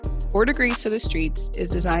4 Degrees to the Streets is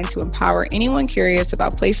designed to empower anyone curious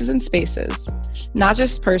about places and spaces, not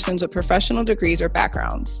just persons with professional degrees or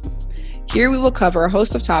backgrounds. Here we will cover a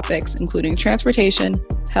host of topics, including transportation,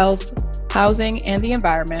 health, housing, and the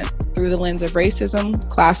environment through the lens of racism,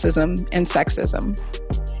 classism, and sexism,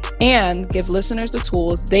 and give listeners the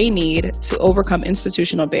tools they need to overcome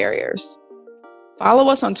institutional barriers. Follow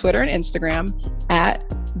us on Twitter and Instagram at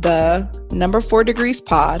the 4 Degrees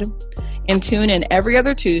Pod, and tune in every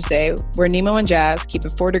other Tuesday where Nemo and Jazz keep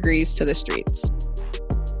it 4 degrees to the streets.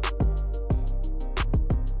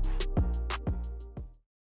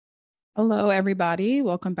 Hello, everybody.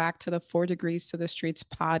 Welcome back to the 4 Degrees to the Streets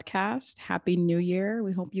podcast. Happy New Year.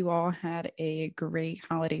 We hope you all had a great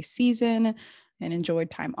holiday season and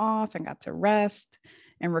enjoyed time off and got to rest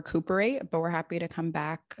and recuperate. But we're happy to come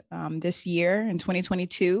back this year in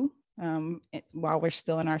 2022 while we're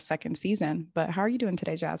still in our second season. But how are you doing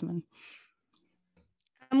today, Jasmine?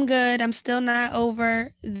 I'm good. I'm still not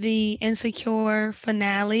over the Insecure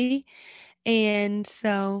finale. And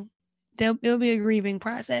so it'll be a grieving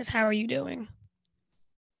process. How are you doing?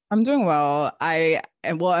 I'm doing well. I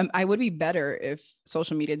would be better if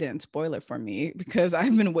social media didn't spoil it for me, because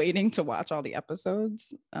I've been waiting to watch all the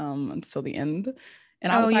episodes until the end.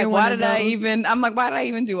 And I was like, why did I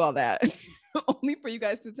even do all that? Only for you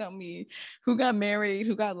guys to tell me who got married,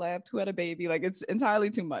 who got left, who had a baby. Like, it's entirely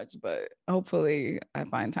too much, but hopefully I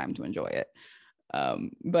find time to enjoy it.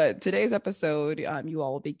 But today's episode, you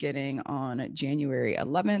all will be getting on January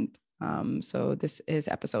 11th. So this is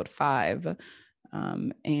episode 5.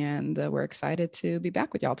 And we're excited to be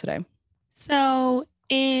back with y'all today. So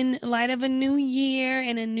in light of a new year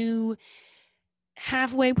and a new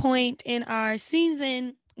halfway point in our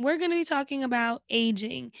season, we're going to be talking about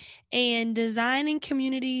aging and designing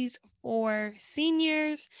communities for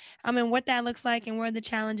seniors, and what that looks like and where the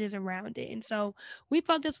challenges around it. And so we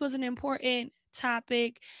thought this was an important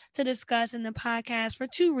topic to discuss in the podcast for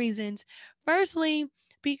 2 reasons. Firstly,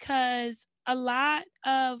 because a lot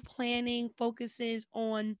of planning focuses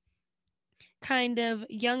on kind of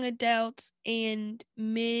young adults and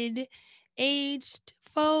mid-aged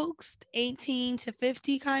folks, 18 to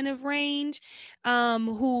 50 kind of range,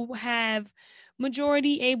 who have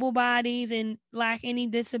majority able bodies and lack any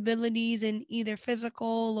disabilities in either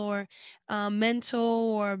physical or mental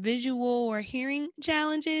or visual or hearing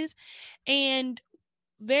challenges. And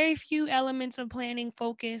very few elements of planning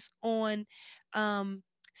focus on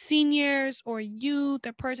seniors or youth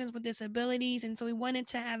or persons with disabilities. And so we wanted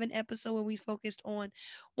to have an episode where we focused on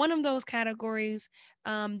one of those categories,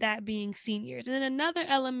 that being seniors. And then another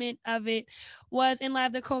element of it was in light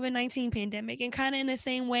of the COVID-19 pandemic, and kind of in the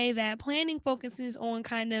same way that planning focuses on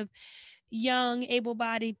kind of young,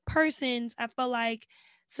 able-bodied persons, I feel like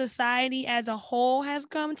society as a whole has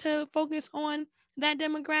come to focus on that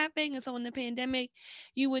demographic. And so in the pandemic,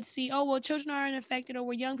 you would see, oh, well, children aren't affected, or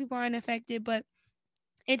well, young people aren't affected, but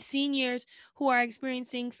it's seniors who are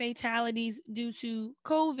experiencing fatalities due to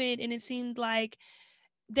COVID. And it seemed like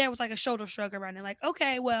there was like a shoulder shrug around it, like,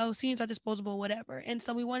 okay, well, seniors are disposable, whatever. And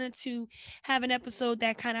so we wanted to have an episode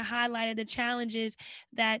that kind of highlighted the challenges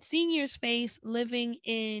that seniors face living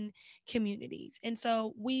in communities. And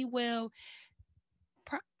so we will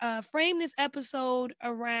frame this episode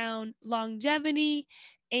around longevity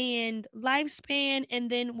and lifespan, and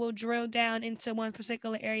then we'll drill down into one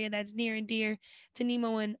particular area that's near and dear to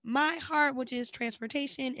Nemo and my heart, which is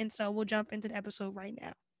transportation. And so we'll jump into the episode right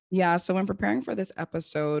now. Yeah, so when preparing for this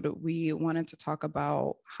episode, we wanted to talk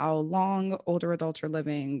about how long older adults are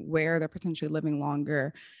living, where they're potentially living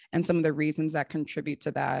longer, and some of the reasons that contribute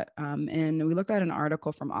to that. And we looked at an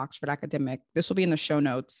article from Oxford Academic. This will be in the show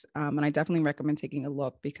notes, and I definitely recommend taking a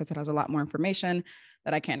look because it has a lot more information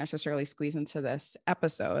that I can't necessarily squeeze into this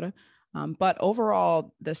episode. But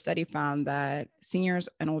overall, the study found that seniors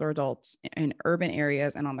and older adults in urban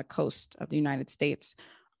areas and on the coast of the United States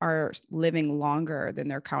are living longer than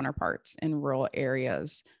their counterparts in rural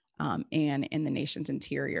areas and in the nation's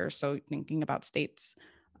interior. So thinking about states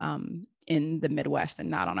in the Midwest and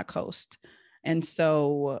not on a coast. And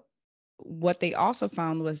so what they also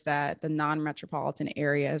found was that the non-metropolitan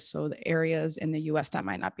areas, so the areas in the US that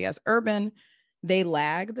might not be as urban, they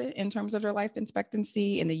lagged in terms of their life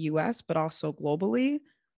expectancy in the US, but also globally.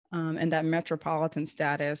 And that metropolitan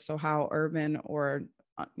status, so how urban or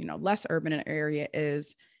less urban an area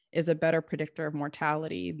is a better predictor of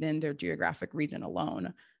mortality than their geographic region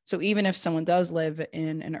alone. So even if someone does live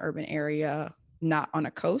in an urban area, not on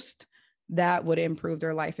a coast, that would improve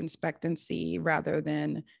their life expectancy rather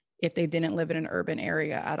than if they didn't live in an urban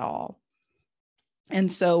area at all.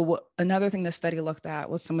 And so another thing the study looked at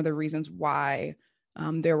was some of the reasons why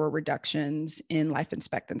there were reductions in life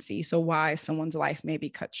expectancy. So why someone's life may be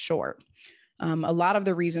cut short. A lot of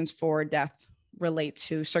the reasons for death relate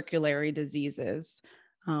to circulatory diseases.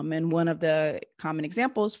 And one of the common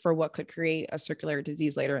examples for what could create a circulatory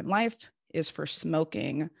disease later in life is for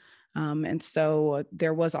smoking. And so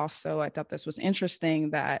there was also, I thought this was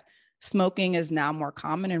interesting, that smoking is now more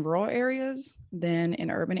common in rural areas than in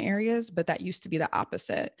urban areas, but that used to be the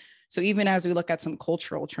opposite. So even as we look at some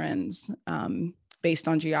cultural trends, based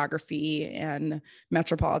on geography and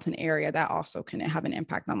metropolitan area, that also can have an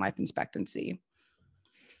impact on life expectancy.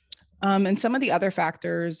 And some of the other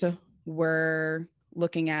factors were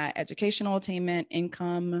looking at educational attainment,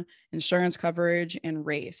 income, insurance coverage, and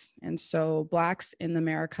race. And so Blacks in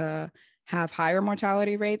America have higher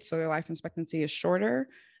mortality rates, so their life expectancy is shorter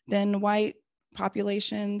than white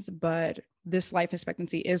populations, but this life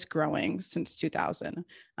expectancy is growing since 2000.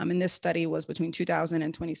 And this study was between 2000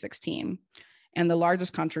 and 2016. And the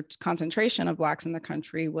largest concentration of Blacks in the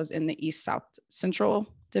country was in the East South Central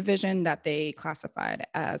division that they classified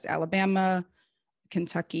as Alabama,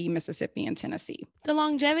 Kentucky, Mississippi, and Tennessee. The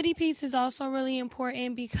longevity piece is also really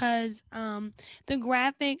important because the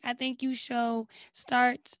graphic I think you show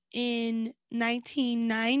starts in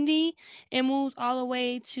 1990 and moves all the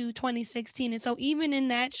way to 2016. And so even in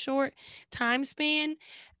that short time span,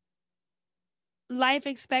 life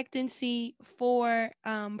expectancy for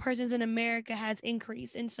persons in America has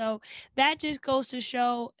increased. And so that just goes to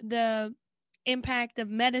show the impact of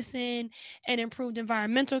medicine and improved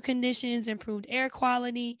environmental conditions, improved air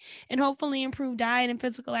quality, and hopefully improved diet and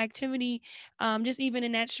physical activity, just even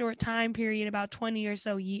in that short time period, about 20 or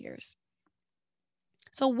so years.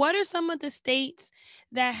 So what are some of the states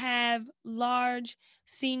that have large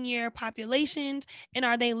senior populations, and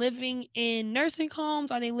are they living in nursing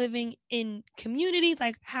homes? Are they living in communities?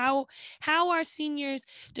 Like how are seniors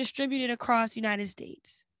distributed across the United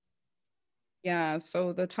States? Yeah,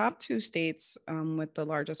 so the top two states with the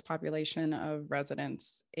largest population of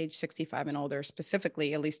residents age 65 and older,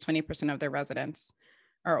 specifically at least 20% of their residents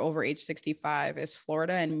are over age 65, is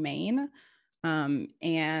Florida and Maine.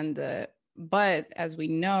 But as we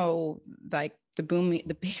know, like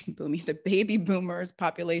the baby boomers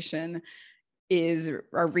population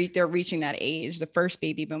they're reaching that age. The first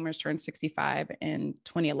baby boomers turned 65 in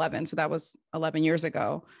 2011, so that was 11 years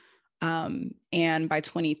ago. And by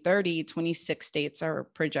 2030, 26 states are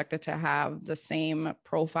projected to have the same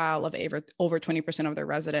profile of over 20% of their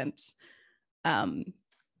residents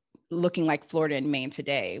looking like Florida and Maine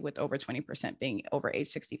today, with over 20% being over age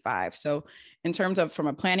 65. So in terms of, from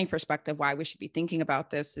a planning perspective, why we should be thinking about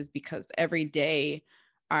this is because every day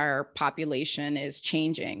our population is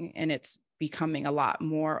changing and it's becoming a lot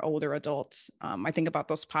more older adults. I think about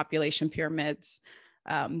those population pyramids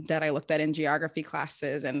that I looked at in geography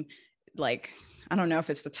classes, and like, I don't know if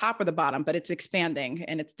it's the top or the bottom, but it's expanding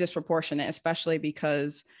and it's disproportionate, especially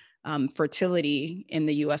because fertility in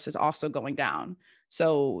the US is also going down.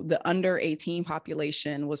 So the under 18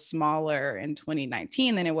 population was smaller in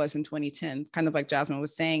 2019 than it was in 2010, kind of like Jasmine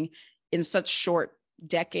was saying. In such short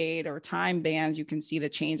decade or time bands, you can see the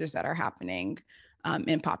changes that are happening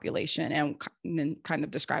in population, and then kind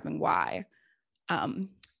of describing why.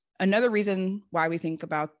 Another reason why we think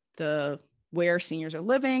about where seniors are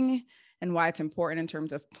living and why it's important in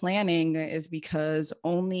terms of planning is because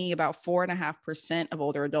only about 4.5% of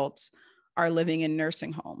older adults are living in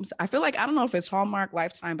nursing homes. I feel like, I don't know if it's Hallmark,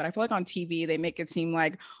 Lifetime, but I feel like on TV, they make it seem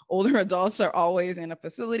like older adults are always in a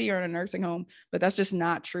facility or in a nursing home, but that's just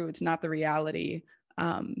not true. It's not the reality.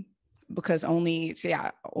 Because only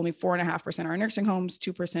 4.5% are in nursing homes,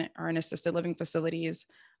 2% are in assisted living facilities.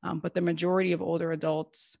 But the majority of older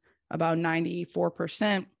adults, about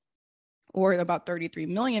 94%, or about 33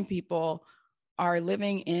 million people, are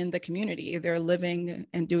living in the community. They're living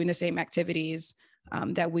and doing the same activities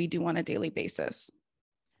that we do on a daily basis.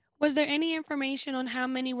 Was there any information on how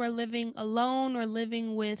many were living alone or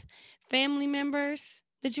living with family members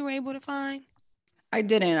that you were able to find? I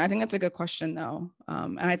didn't. I think that's a good question, though.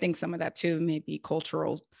 And I think some of that, too, may be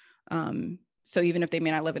cultural. So even if they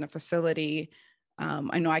may not live in a facility,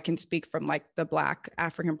 I know I can speak from like the Black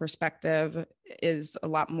African perspective, is a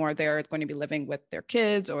lot more they're going to be living with their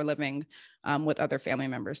kids or living with other family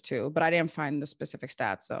members, too. But I didn't find the specific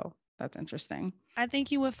stats, so that's interesting. I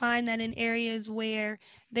think you would find that in areas where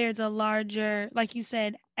there's a larger, like you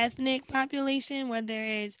said, ethnic population, where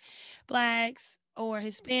there is Blacks or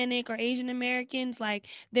Hispanic or Asian Americans, like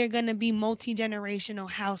they're going to be multi-generational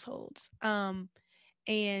households.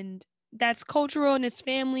 And that's cultural and it's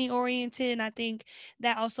family oriented. And I think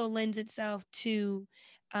that also lends itself to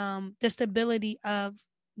the stability of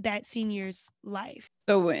that senior's life.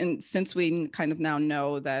 So, and since we kind of now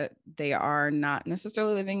know that they are not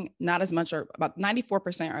necessarily living, not as much, or about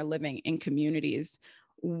 94% are living in communities,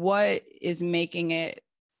 what is making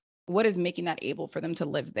that able for them to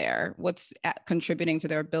live there? What's contributing to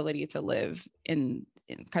their ability to live in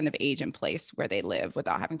kind of age and place where they live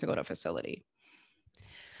without having to go to a facility?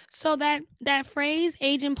 So that phrase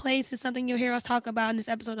 "age in place" is something you'll hear us talk about in this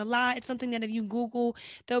episode a lot. It's something that if you Google,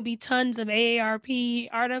 there'll be tons of AARP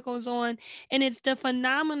articles on, and it's the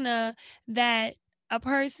phenomena that a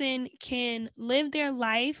person can live their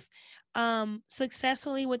life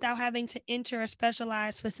successfully without having to enter a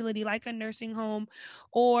specialized facility like a nursing home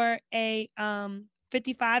or a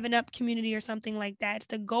 55 and up community or something like that. It's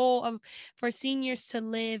the goal of for seniors to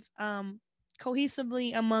live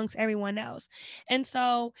cohesively amongst everyone else. And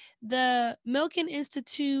so the Milken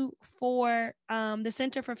Institute for the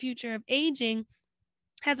Center for Future of Aging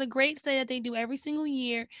has a great study that they do every single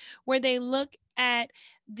year where they look at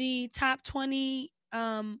the top 20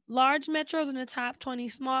 large metros and the top 20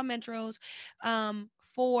 small metros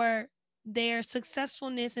for their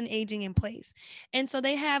successfulness in aging in place. And so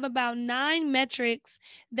they have about 9 metrics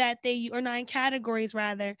that they, or 9 categories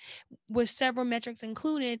rather, with several metrics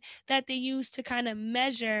included that they use to kind of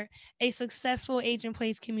measure a successful age in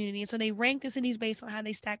place community. And so they rank the cities based on how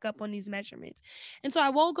they stack up on these measurements. And so I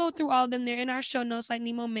won't go through all of them. They're in our show notes, like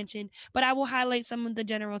Nemo mentioned, but I will highlight some of the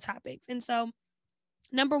general topics. And so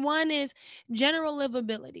number one is general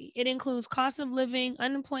livability. It includes cost of living,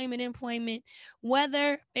 unemployment, employment,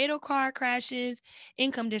 weather, fatal car crashes,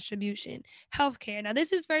 income distribution, healthcare. Now,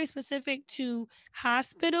 this is very specific to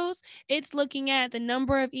hospitals. It's looking at the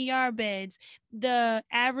number of ER beds, the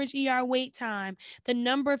average ER wait time, the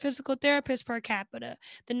number of physical therapists per capita,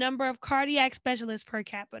 the number of cardiac specialists per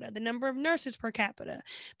capita, the number of nurses per capita,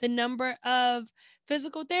 the number of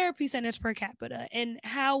physical therapy centers per capita, and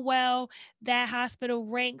how well that hospital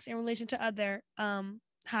ranks in relation to other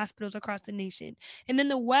hospitals across the nation. And then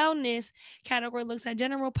the wellness category looks at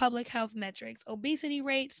general public health metrics: obesity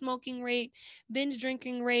rate, smoking rate, binge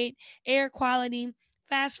drinking rate, air quality,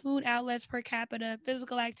 fast food outlets per capita,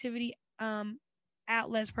 physical activity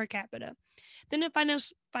outlets per capita. Then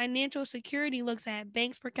the financial security looks at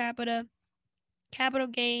banks per capita, capital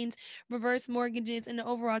gains, reverse mortgages, and the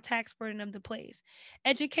overall tax burden of the place.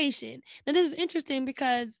 Education. Now, this is interesting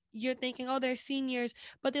because you're thinking, oh, they're seniors,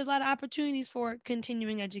 but there's a lot of opportunities for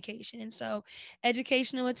continuing education. And so,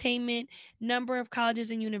 educational attainment, number of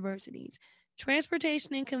colleges and universities.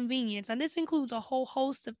 Transportation and convenience. And this includes a whole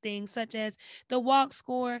host of things such as the walk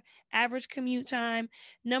score, average commute time,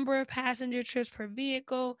 number of passenger trips per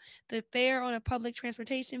vehicle, the fare on a public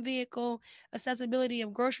transportation vehicle, accessibility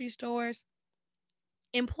of grocery stores.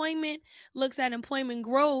 Employment looks at employment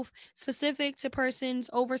growth specific to persons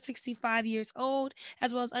over 65 years old,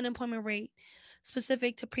 as well as unemployment rate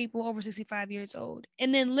specific to people over 65 years old.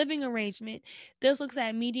 And then living arrangement. This looks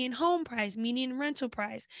at median home price, median rental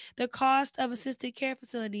price, the cost of assisted care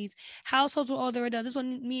facilities, households with older adults. This is what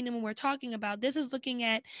me and them we're talking about. This is looking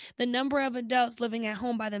at the number of adults living at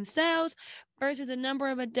home by themselves versus the number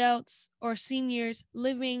of adults or seniors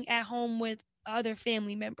living at home with other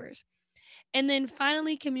family members. And then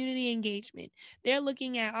finally, community engagement. They're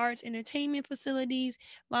looking at arts, entertainment facilities,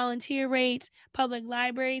 volunteer rates, public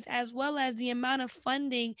libraries, as well as the amount of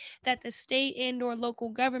funding that the state and or local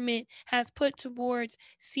government has put towards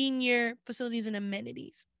senior facilities and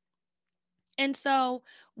amenities. And so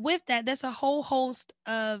with that, that's a whole host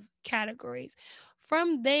of categories.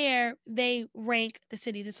 From there, they rank the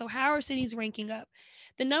cities. And so how are cities ranking up?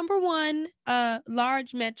 The number one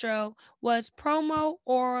large metro was Promo,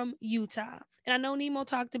 Orem, Utah. And I know Nemo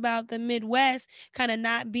talked about the Midwest kind of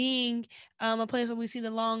not being a place where we see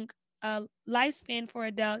the long lifespan for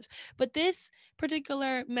adults, but this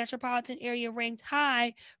particular metropolitan area ranked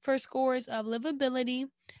high for scores of livability,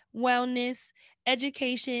 wellness,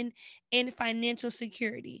 education, and financial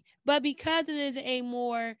security. But because it is a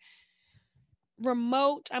more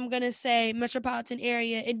remote, I'm going to say, metropolitan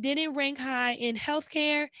area, it didn't rank high in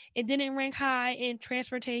healthcare, it didn't rank high in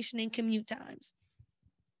transportation and commute times.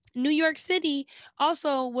 New York City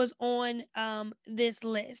also was on this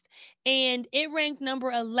list, and it ranked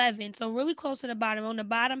number 11, so really close to the bottom, on the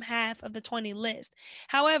bottom half of the 20 list.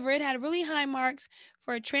 However, it had really high marks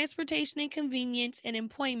for transportation and convenience and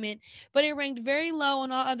employment, but it ranked very low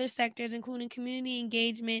on all other sectors, including community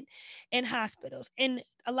engagement and hospitals. And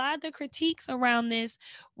a lot of the critiques around this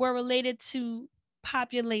were related to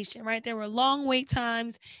population, right? There were long wait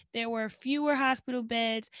times, there were fewer hospital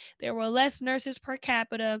beds, there were less nurses per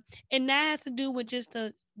capita, and that has to do with just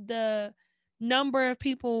the number of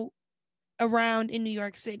people around in New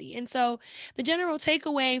York City. And so the general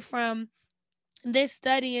takeaway from this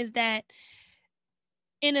study is that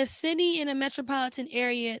in a city, in a metropolitan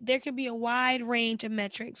area, there could be a wide range of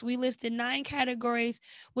metrics. We listed 9 categories,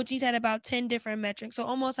 which each had about 10 different metrics. So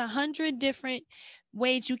almost 100 different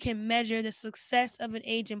ways you can measure the success of an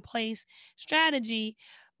age in place strategy.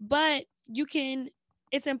 But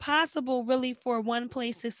it's impossible really for one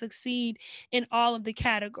place to succeed in all of the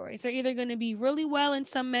categories. They're either going to be really well in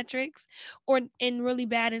some metrics or in really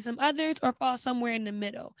bad in some others, or fall somewhere in the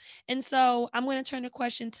middle. And so I'm going to turn the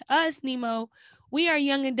question to us, Nemo. We are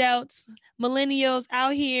young adults, millennials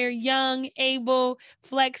out here, young, able,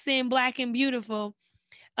 flexing, Black and beautiful.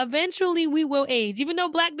 Eventually we will age. Even though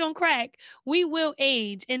Black don't crack, we will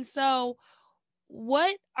age. And so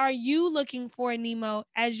what are you looking for, Nemo,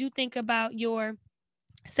 as you think about your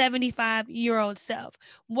 75-year-old self?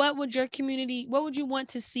 What would you want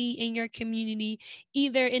to see in your community,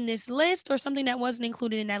 either in this list or something that wasn't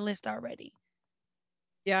included in that list already?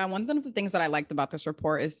 Yeah, one of the things that I liked about this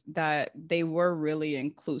report is that they were really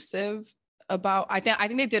inclusive about, I think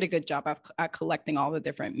they did a good job at collecting all the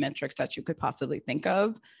different metrics that you could possibly think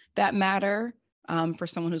of that matter for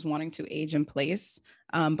someone who's wanting to age in place.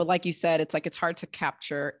 But like you said, it's hard to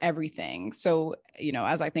capture everything. So,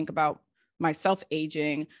 as I think about myself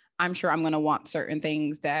aging, I'm sure I'm going to want certain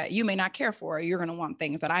things that you may not care for. You're going to want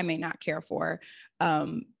things that I may not care for.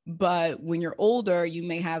 But when you're older, you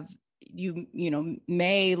may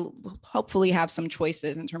hopefully have some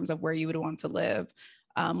choices in terms of where you would want to live.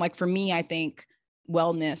 Like for me, I think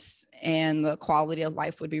wellness and the quality of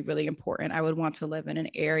life would be really important. I would want to live in an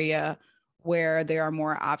area where there are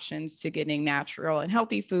more options to getting natural and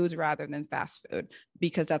healthy foods rather than fast food,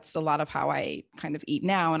 because that's a lot of how I kind of eat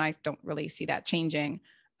now. And I don't really see that changing.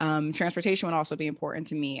 Transportation would also be important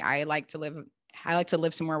to me. I like to live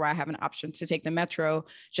somewhere where I have an option to take the metro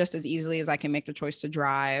just as easily as I can make the choice to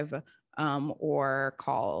drive or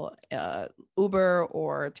call Uber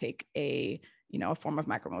or take a form of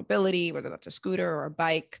micromobility, whether that's a scooter or a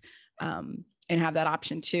bike, and have that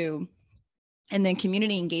option too. And then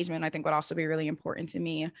community engagement, I think, would also be really important to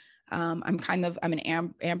me. I'm an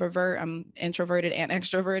ambivert. I'm introverted and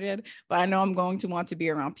extroverted, but I know I'm going to want to be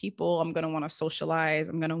around people. I'm going to want to socialize.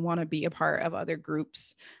 I'm going to want to be a part of other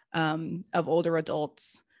groups of older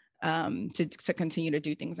adults to continue to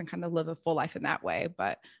do things and kind of live a full life in that way.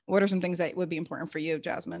 But what are some things that would be important for you,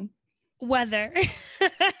 Jasmine? Weather.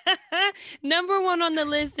 Number 1 on the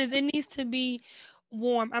list is it needs to be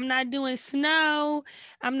warm. I'm not doing snow.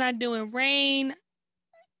 I'm not doing rain.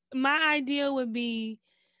 My ideal would be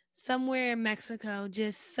somewhere in Mexico,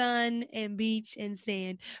 just sun and beach and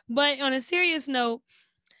sand. But on a serious note,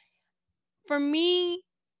 for me,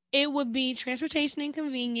 it would be transportation and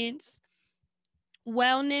convenience,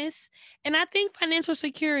 wellness, and I think financial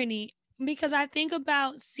security. Because I think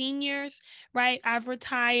about seniors, right? I've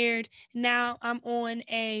retired. Now I'm on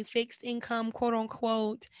a fixed income, quote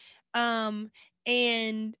unquote.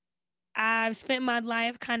 And I've spent my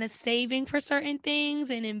life kind of saving for certain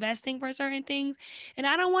things and investing for certain things. And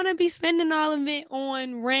I don't want to be spending all of it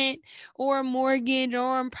on rent or mortgage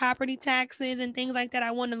or on property taxes and things like that.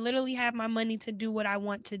 I want to literally have my money to do what I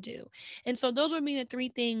want to do. And so those would be the 3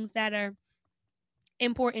 things that are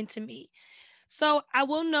important to me. So I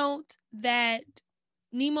will note that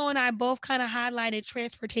Nemo and I both kind of highlighted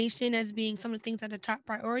transportation as being some of the things that are top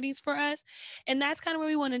priorities for us. And that's kind of where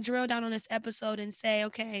we want to drill down on this episode and say,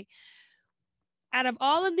 okay, out of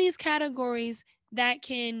all of these categories that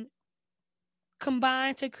can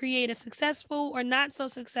combine to create a successful or not so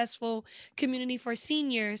successful community for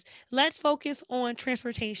seniors, let's focus on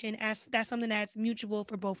transportation, as that's something that's mutual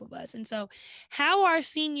for both of us. And so how are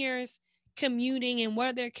seniors commuting, and what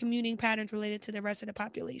are their commuting patterns related to the rest of the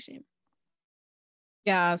population?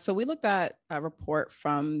 Yeah, so we looked at a report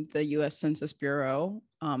from the US Census Bureau.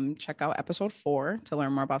 Check out episode 4 to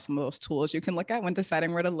learn more about some of those tools you can look at when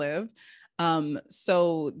deciding where to live.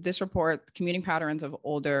 So this report, commuting patterns of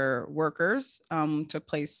older workers, took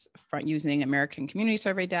place using American Community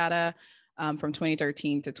Survey data from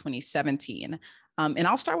 2013 to 2017. And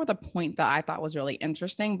I'll start with a point that I thought was really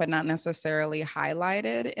interesting, but not necessarily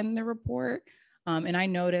highlighted in the report. And I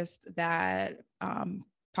noticed that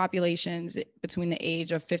populations between the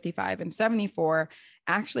age of 55 and 74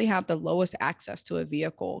 actually have the lowest access to a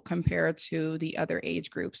vehicle compared to the other age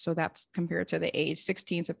groups. So that's compared to the age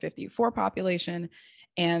 16 to 54 population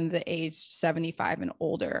and the age 75 and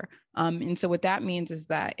older. And so what that means is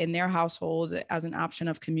that in their household, as an option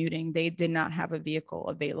of commuting, they did not have a vehicle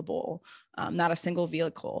available, not a single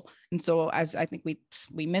vehicle. And so, as I think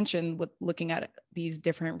we mentioned, with looking at these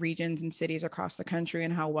different regions and cities across the country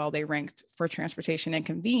and how well they ranked for transportation and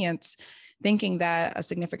convenience, thinking that a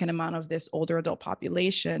significant amount of this older adult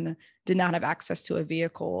population did not have access to a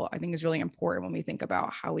vehicle, I think is really important when we think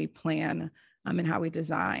about how we plan and how we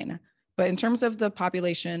design. But in terms of the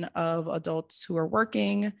population of adults who are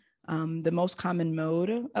working, the most common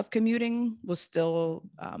mode of commuting was still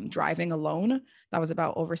driving alone. That was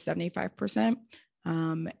about over 75%.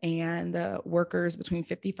 And workers between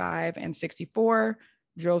 55 and 64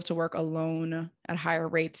 drove to work alone at higher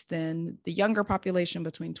rates than the younger population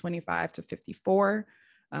between 25 to 54.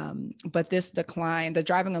 But this declined, the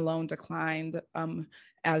driving alone declined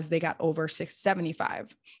as they got over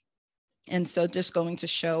 75. And so just going to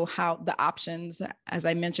show how the options, as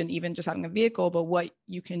I mentioned, even just having a vehicle, but what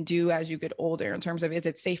you can do as you get older in terms of, is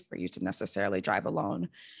it safe for you to necessarily drive alone,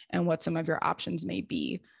 and what some of your options may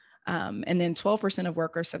be. And then 12% of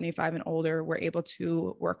workers 75 and older were able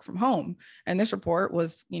to work from home. And this report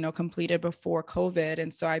was, completed before COVID.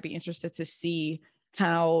 And so I'd be interested to see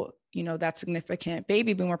how, that significant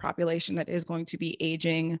baby boomer population that is going to be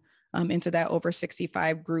aging into that over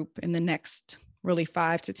 65 group in the next really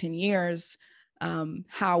 5 to 10 years,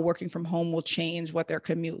 how working from home will change what their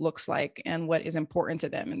commute looks like and what is important to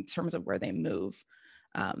them in terms of where they move.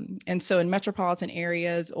 And so in metropolitan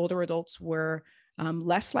areas, older adults were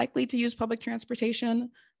less likely to use public transportation,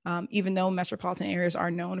 even though metropolitan areas are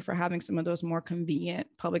known for having some of those more convenient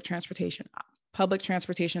public transportation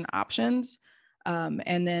options.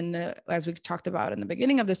 And then as we talked about in the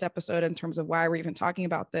beginning of this episode, in terms of why we're even talking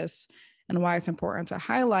about this, and why it's important to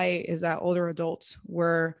highlight, is that older adults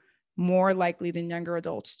were more likely than younger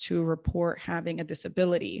adults to report having a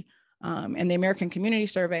disability. And the American Community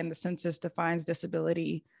Survey and the census defines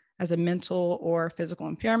disability as a mental or physical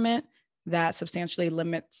impairment that substantially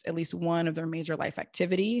limits at least one of their major life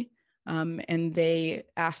activity. And they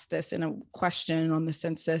asked this in a question on the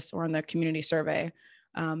census or on the community survey.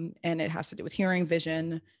 And it has to do with hearing,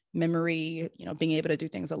 vision, memory, being able to do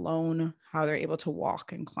things alone, how they're able to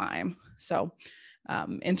walk and climb. So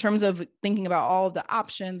in terms of thinking about all of the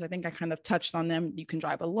options, I think I kind of touched on them. You can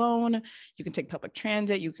drive alone, you can take public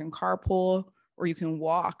transit, you can carpool, or you can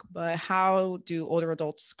walk. But how do older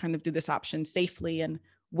adults kind of do this option safely, and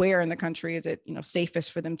where in the country is it,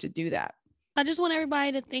 safest for them to do that? I just want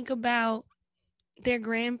everybody to think about their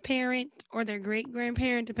grandparent or their great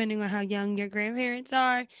grandparent, depending on how young your grandparents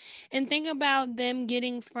are, and think about them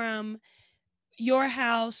getting from your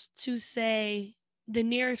house to, say, the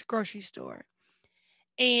nearest grocery store.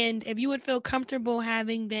 And if you would feel comfortable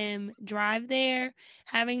having them drive there,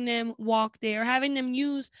 having them walk there, having them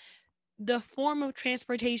use the form of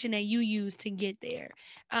transportation that you use to get there.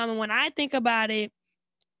 And when I think about it,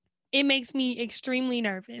 it makes me extremely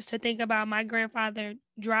nervous to think about my grandfather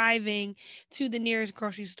driving to the nearest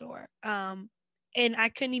grocery store. And I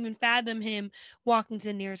couldn't even fathom him walking to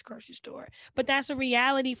the nearest grocery store. But that's a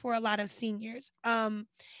reality for a lot of seniors. And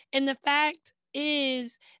the fact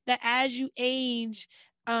is that as you age,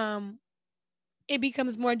 it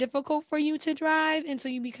becomes more difficult for you to drive. And so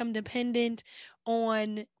you become dependent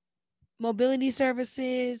on mobility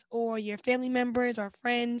services or your family members or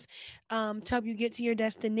friends to help you get to your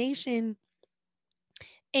destination.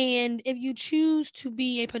 And if you choose to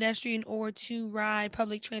be a pedestrian or to ride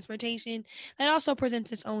public transportation, that also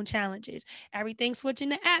presents its own challenges. Everything's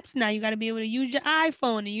switching to apps now. You got to be able to use your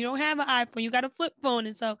iPhone, and you don't have an iPhone, you got a flip phone.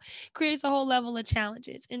 And so it creates a whole level of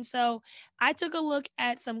challenges. And so I took a look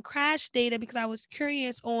at some crash data because I was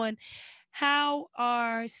curious on how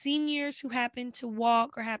are seniors who happen to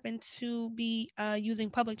walk or happen to be using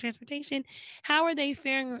public transportation, how are they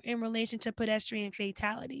faring in relation to pedestrian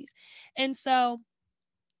fatalities? And so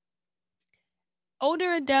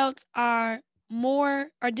older adults are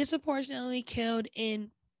disproportionately killed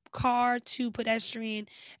in car to pedestrian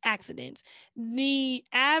accidents. The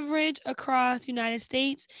average across the United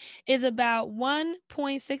States is about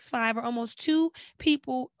 1.65, or almost 2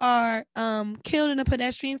 people are killed in a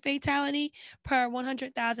pedestrian fatality per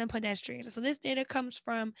 100,000 pedestrians. So this data comes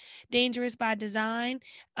from Dangerous by Design,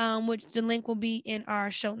 which the link will be in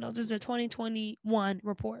our show notes. This is a 2021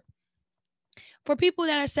 report. For people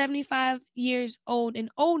that are 75 years old and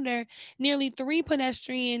older, nearly 3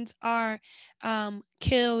 pedestrians are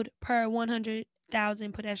killed per 100,000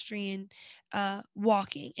 1,000 pedestrian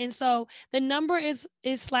walking. And so the number is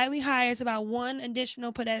slightly higher. It's about one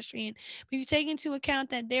additional pedestrian. But if you take into account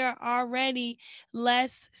that there are already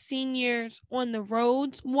less seniors on the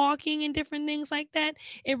roads walking and different things like that,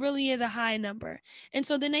 it really is a high number. And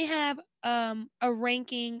so then they have a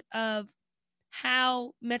ranking of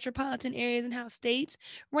how metropolitan areas and how states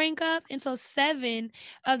rank up. And so 7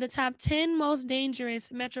 of the top 10 most dangerous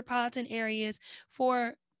metropolitan areas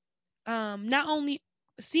for not only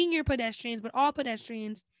senior pedestrians, but all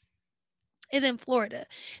pedestrians is in Florida.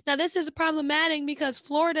 Now, this is problematic because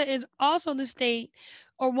Florida is also the state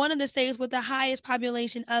or one of the states with the highest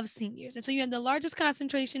population of seniors. And so you have the largest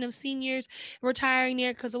concentration of seniors retiring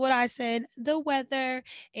there because of what I said, the weather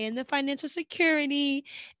and the financial security.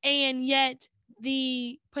 And yet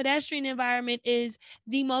the pedestrian environment is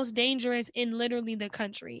the most dangerous in literally the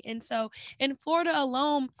country. And so in Florida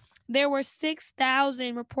alone, there were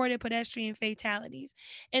 6,000 reported pedestrian fatalities.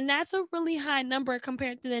 And that's a really high number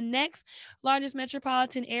compared to the next largest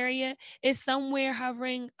metropolitan area is somewhere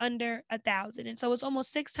hovering under 1,000. And so it's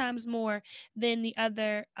almost 6 times more than the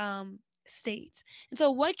other states. And so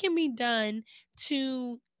what can be done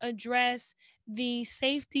to address the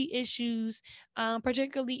safety issues,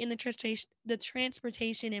 particularly in the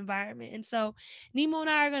transportation environment? And so Nemo and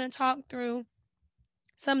I are going to talk through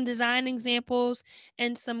some design examples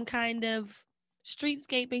and some kind of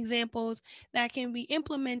streetscape examples that can be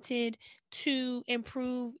implemented to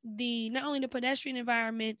improve the not only the pedestrian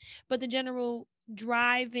environment but the general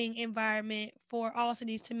driving environment for all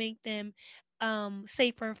cities to make them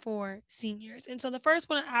safer for seniors. And so the first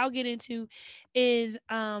one I'll get into is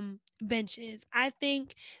benches. I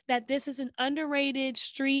think that this is an underrated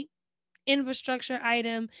street infrastructure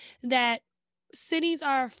item that cities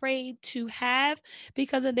are afraid to have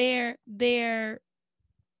because of their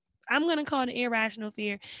I'm going to call it an irrational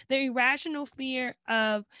fear. The irrational fear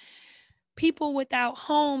of people without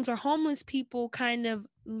homes or homeless people kind of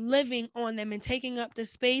living on them and taking up the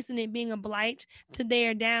space and it being a blight to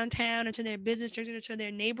their downtown or to their business district or to their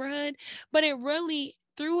neighborhood. But it really,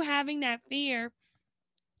 through having that fear,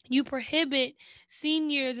 you prohibit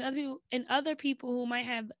seniors and other people who might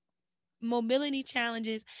have mobility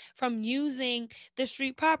challenges from using the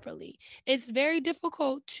street properly. It's very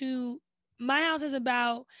difficult my house is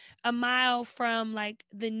about a mile from like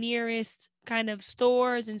the nearest kind of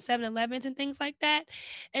stores and 7-Elevens and things like that.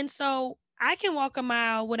 And so I can walk a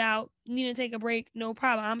mile without needing to take a break, no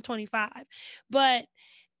problem. I'm 25. But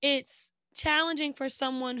it's challenging for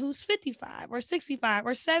someone who's 55 or 65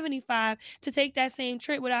 or 75 to take that same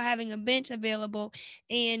trip without having a bench available.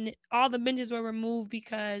 And all the benches were removed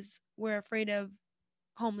because we're afraid of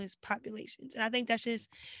homeless populations. And I think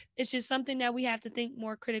it's just something that we have to think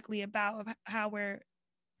more critically about of how we're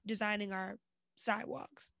designing our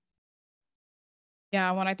sidewalks.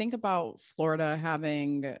 Yeah, when I think about Florida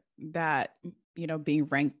having that, being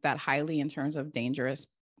ranked that highly in terms of dangerous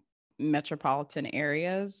metropolitan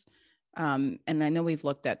areas, and I know we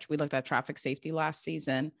looked at traffic safety last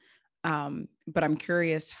season, but I'm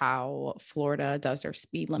curious how Florida does their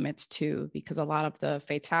speed limits too, because a lot of the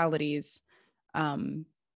fatalities,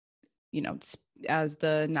 as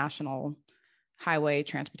the National Highway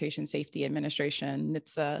Transportation Safety Administration,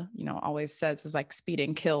 NHTSA, always says is like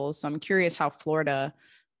speeding kills. So I'm curious how Florida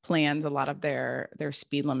plans a lot of their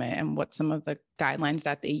speed limit and what some of the guidelines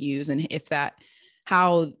that they use, and if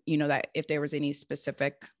there was any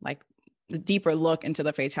specific, like the deeper look into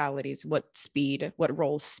the fatalities, what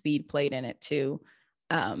role speed played in it too.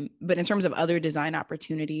 But in terms of other design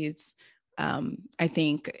opportunities, I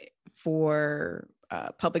think for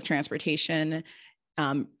public transportation,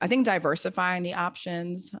 I think diversifying the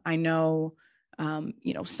options. I know,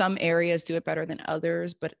 some areas do it better than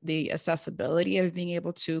others, but the accessibility of being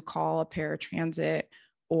able to call a paratransit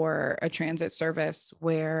or a transit service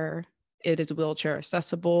where it is wheelchair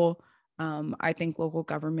accessible. I think local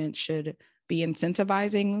government should be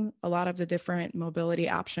incentivizing a lot of the different mobility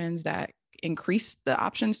options that increase the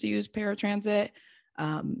options to use paratransit.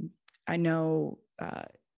 I know,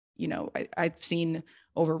 I've seen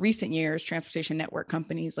over recent years, transportation network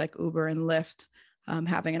companies like Uber and Lyft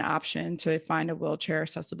having an option to find a wheelchair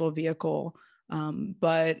accessible vehicle.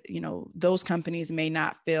 But, those companies may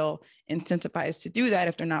not feel incentivized to do that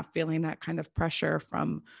if they're not feeling that kind of pressure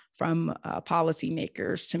from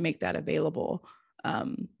policymakers to make that available.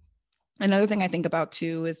 Another thing I think about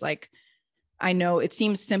too is like, I know it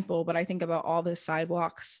seems simple, but I think about all the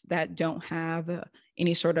sidewalks that don't have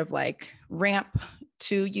any sort of like ramp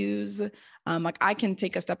to use. Like I can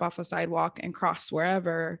take a step off a sidewalk and cross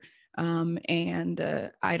wherever,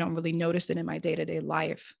 and I don't really notice it in my day-to-day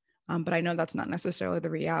life. But I know that's not necessarily the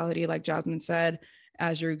reality, like Jasmine said,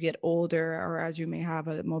 as you get older or as you may have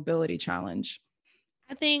a mobility challenge.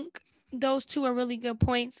 I think those two are really good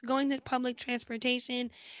points. Going to public transportation,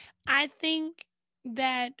 I think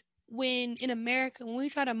that when in America, when we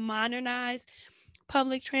try to modernize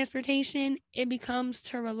public transportation, it becomes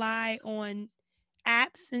to rely on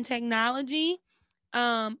apps and technology.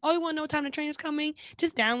 Oh, you want to know what time the train is coming?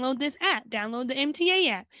 Just download this app, download the MTA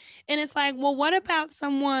app. And it's like, well, what about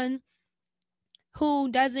someone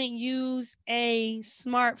who doesn't use a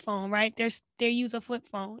smartphone, right? They use a flip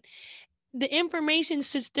phone. The information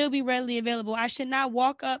should still be readily available. I should not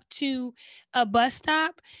walk up to a bus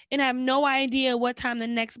stop and have no idea what time the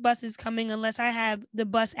next bus is coming unless I have the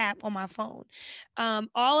bus app on my phone.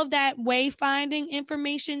 All of that wayfinding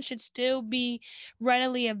information should still be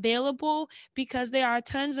readily available because there are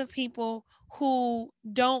tons of people who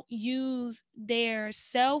don't use their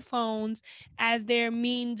cell phones as their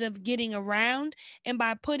means of getting around. And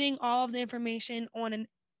by putting all of the information on an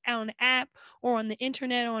app or on the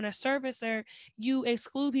internet or on a servicer, you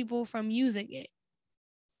exclude people from using it.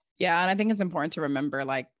 Yeah. And I think it's important to remember,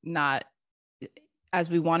 like, not as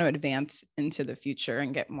we want to advance into the future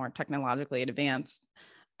and get more technologically advanced,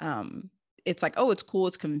 it's like, oh, it's cool,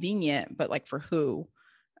 it's convenient, but like for who?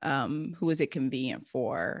 Who is it convenient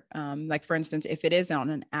for? Like, for instance, if it is on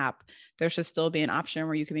an app, there should still be an option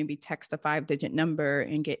where you can maybe text a 5-digit number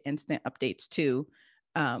and get instant updates too.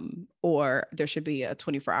 Or there should be a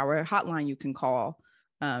 24-hour hotline you can call,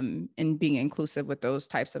 and being inclusive with those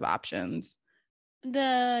types of options.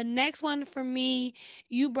 The next one for me,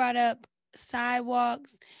 you brought up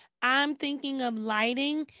sidewalks. I'm thinking of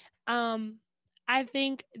lighting. Um, I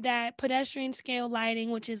think that pedestrian scale lighting,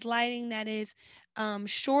 which is lighting that is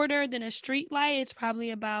shorter than a street light, it's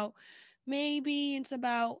probably about maybe it's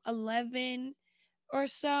about 11 or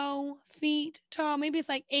so feet tall. Maybe it's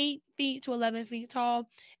like 8 feet to 11 feet tall,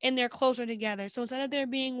 and they're closer together. So instead of there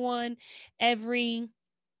being one every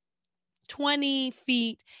 20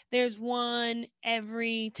 feet, there's one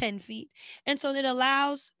every 10 feet. And so it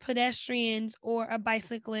allows pedestrians or a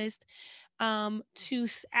bicyclist to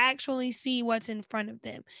actually see what's in front of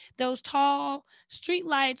them. Those tall street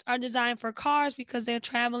lights are designed for cars because they're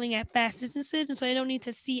traveling at fast distances. And so they don't need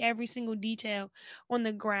to see every single detail on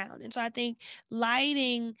the ground. And so I think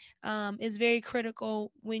lighting is very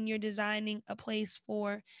critical when you're designing a place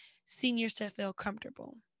for seniors to feel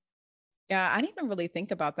comfortable. Yeah, I didn't even really think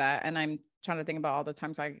about that. And I'm trying to think about all the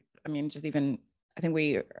times I mean, just even, I think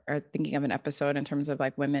we are thinking of an episode in terms of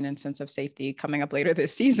like women and sense of safety coming up later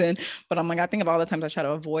this season. But I'm like, I think of all the times I try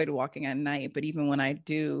to avoid walking at night. But even when I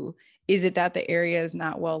do, is it that the area is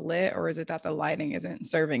not well lit, or is it that the lighting isn't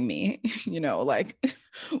serving me? Like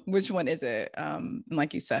which one is it? And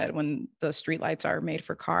like you said, when the street lights are made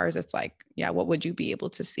for cars, it's like, yeah, what would you be able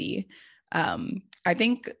to see? I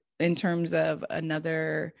think in terms of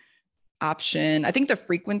another option, I think the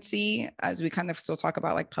frequency, as we kind of still talk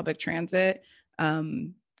about like public transit,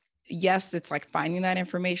 yes, it's like finding that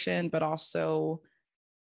information, but also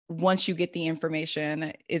once you get the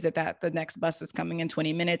information, is it that the next bus is coming in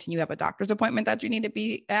 20 minutes and you have a doctor's appointment that you need to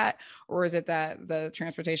be at? Or is it that the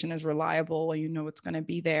transportation is reliable and you know it's going to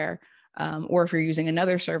be there? Or if you're using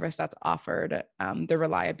another service that's offered, the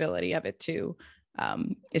reliability of it too,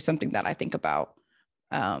 is something that I think about.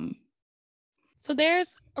 So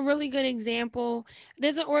there's a really good example.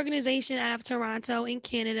 There's an organization out of Toronto in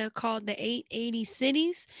Canada called the 880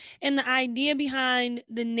 Cities. And the idea behind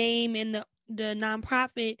the name and the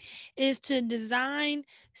nonprofit is to design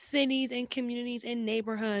cities and communities and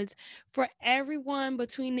neighborhoods for everyone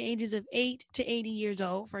between the ages of 8 to 80 years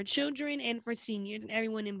old, for children and for seniors and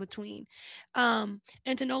everyone in between. And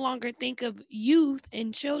to no longer think of youth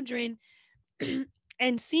and children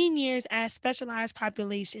and seniors as specialized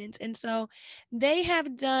populations. And so they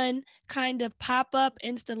have done kind of pop-up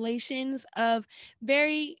installations of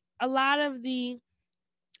a lot of the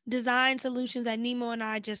design solutions that Nemo and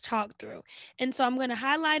I just talked through. And so I'm going to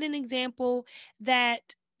highlight an example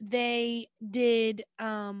that they did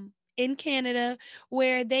in Canada,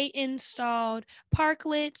 where they installed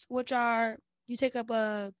parklets, which are you take up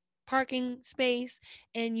a parking space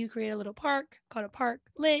and you create a little park called a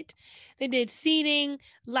parklet. They did seating,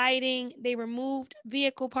 lighting, they removed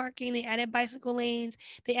vehicle parking, they added bicycle lanes,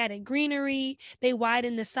 they added greenery, they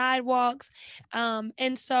widened the sidewalks.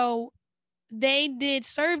 And so they did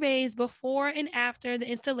surveys before and after the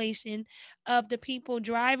installation of the people,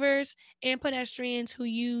 drivers and pedestrians who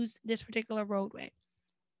used this particular roadway.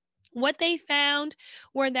 What they found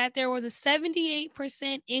were that there was a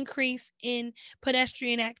 78% increase in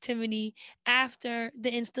pedestrian activity after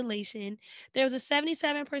the installation. There was a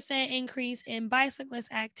 77% increase in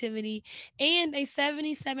bicyclist activity and a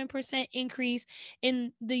 77% increase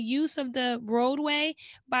in the use of the roadway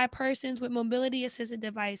by persons with mobility assisted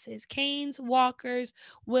devices, canes, walkers,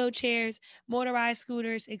 wheelchairs, motorized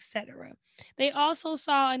scooters, etc. They also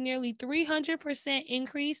saw a nearly 300%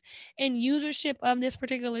 increase in usership of this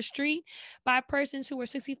particular street by persons who were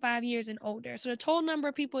 65 years and older. So the total number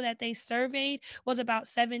of people that they surveyed was about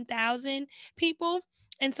 7,000 people.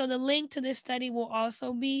 And so the link to this study will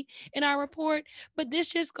also be in our report. But this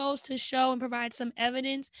just goes to show and provide some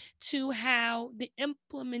evidence to how the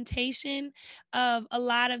implementation of a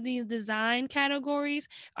lot of these design categories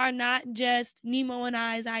are not just Nemo and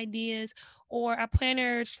I's ideas or a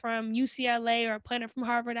planner from UCLA or a planner from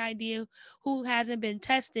Harvard idea who hasn't been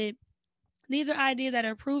tested. These are ideas that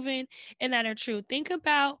are proven and that are true. Think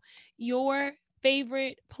about your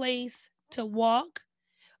favorite place to walk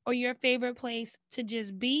or your favorite place to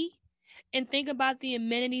just be, and think about the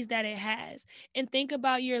amenities that it has, and think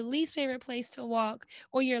about your least favorite place to walk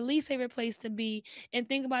or your least favorite place to be, and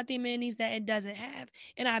think about the amenities that it doesn't have.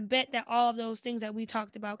 And I bet that all of those things that we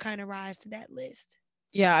talked about kind of rise to that list.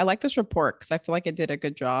 Yeah, I like this report because I feel like it did a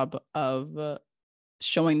good job of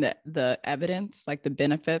showing the evidence, like the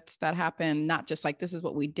benefits that happen, not just like this is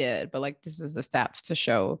what we did, but like this is the stats to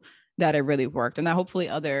show that it really worked, and that hopefully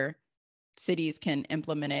other cities can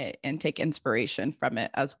implement it and take inspiration from it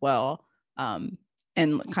as well. And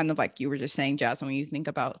kind of like you were just saying, Jasmine, when you think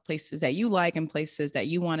about places that you like and places that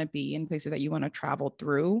you want to be and places that you want to travel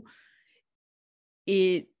through,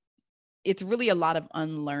 it's really a lot of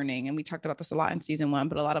unlearning. And we talked about this a lot in season 1,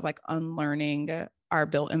 but a lot of like unlearning our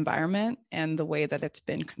built environment and the way that it's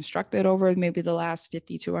been constructed over maybe the last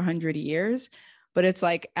 50 to 100 years. But it's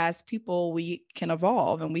like, as people, we can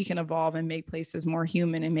evolve and make places more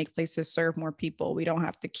human and make places serve more people. We don't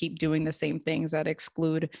have to keep doing the same things that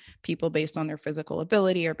exclude people based on their physical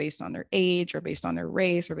ability or based on their age or based on their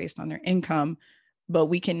race or based on their income. But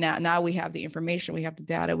we can now we have the information, we have the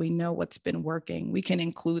data, we know what's been working. We can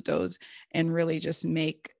include those and really just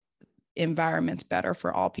make environments better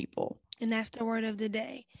for all people. And that's the word of the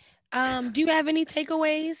day. Do you have any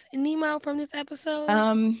takeaways, Nemo, from this episode?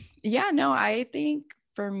 Yeah, no, I think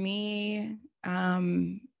for me,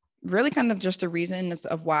 really kind of just the reasons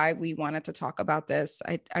of why we wanted to talk about this.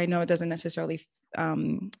 I know it doesn't necessarily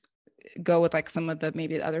go with like some of the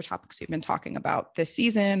maybe the other topics we've been talking about this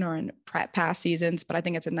season or in past seasons, but I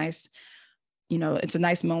think it's a nice, it's a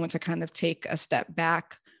nice moment to kind of take a step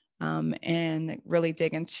back and really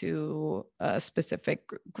dig into a specific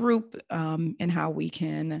group and how we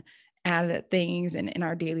can add things and in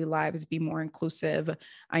our daily lives be more inclusive.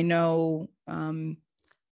 I know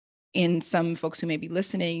in some folks who may be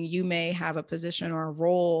listening, you may have a position or a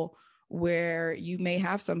role where you may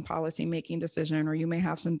have some policy making decision, or you may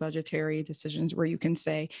have some budgetary decisions where you can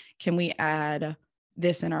say, can we add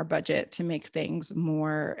this in our budget to make things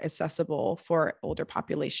more accessible for older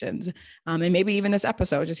populations? And maybe even this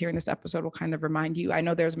episode, just hearing this episode will kind of remind you. I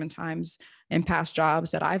know there's been times in past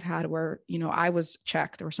jobs that I've had where, I was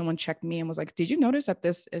checked or someone checked me and was like, did you notice that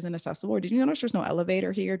this isn't accessible? Or did you notice there's no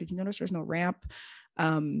elevator here? Did you notice there's no ramp?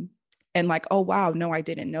 And like, oh, wow, no, I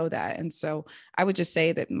didn't know that. And so I would just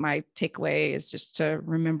say that my takeaway is just to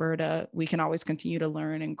remember we can always continue to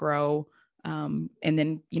learn and grow, and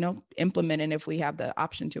then, implement it if we have the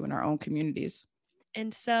option to in our own communities.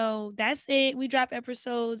 And so that's it. We drop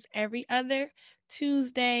episodes every other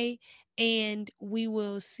Tuesday, and we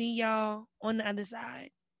will see y'all on the other side.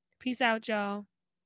 Peace out, y'all.